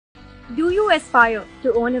Do you aspire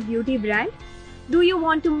to own a beauty brand? Do you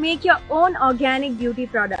want to make your own organic beauty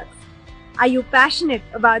products? Are you passionate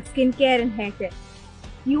about skincare and haircare?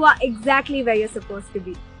 You are exactly where you're supposed to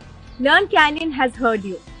be. Learn Canyon has heard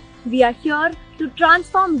you. We are here to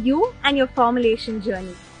transform you and your formulation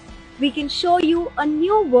journey. We can show you a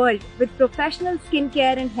new world with professional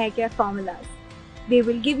skincare and haircare formulas. They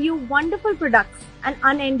will give you wonderful products and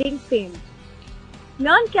unending fame.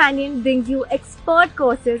 Learn Canyon brings you expert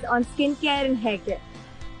courses on skincare and haircare.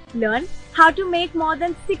 Learn how to make more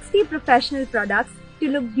than 60 professional products to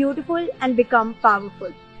look beautiful and become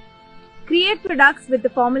powerful. Create products with the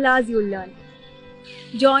formulas you learn.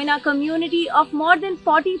 Join our community of more than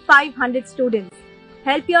 4,500 students.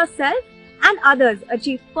 Help yourself and others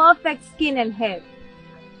achieve perfect skin and hair.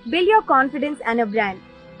 Build your confidence and a brand.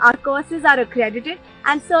 Our courses are accredited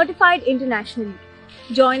and certified internationally.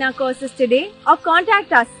 Join our courses today or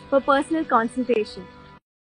contact us for personal consultation.